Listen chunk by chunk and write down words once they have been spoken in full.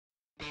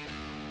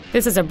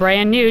This is a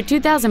brand new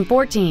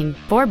 2014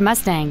 Ford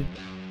Mustang.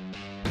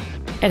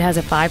 It has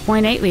a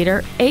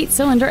 5.8-liter,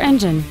 8-cylinder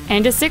engine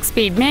and a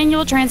 6-speed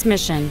manual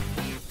transmission.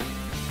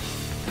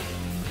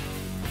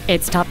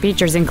 Its top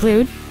features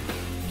include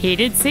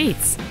heated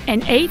seats,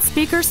 an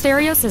 8-speaker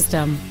stereo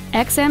system,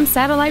 XM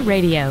satellite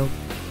radio,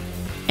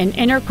 an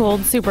intercooled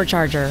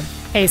supercharger,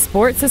 a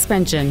sport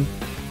suspension,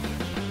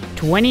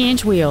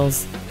 20-inch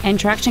wheels, and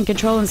traction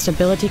control and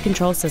stability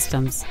control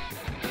systems.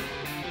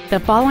 The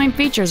following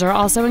features are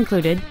also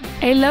included: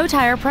 a low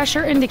tire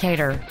pressure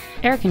indicator,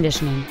 air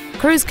conditioning,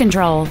 cruise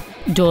control,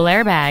 dual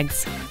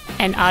airbags,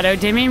 an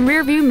auto-dimming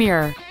rearview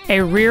mirror,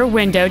 a rear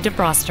window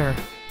defroster,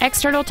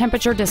 external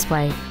temperature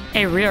display,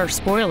 a rear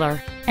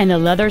spoiler, and the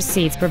leather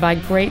seats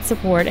provide great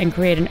support and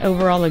create an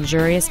overall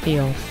luxurious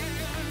feel.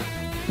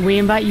 We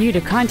invite you to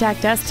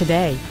contact us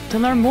today to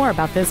learn more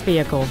about this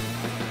vehicle.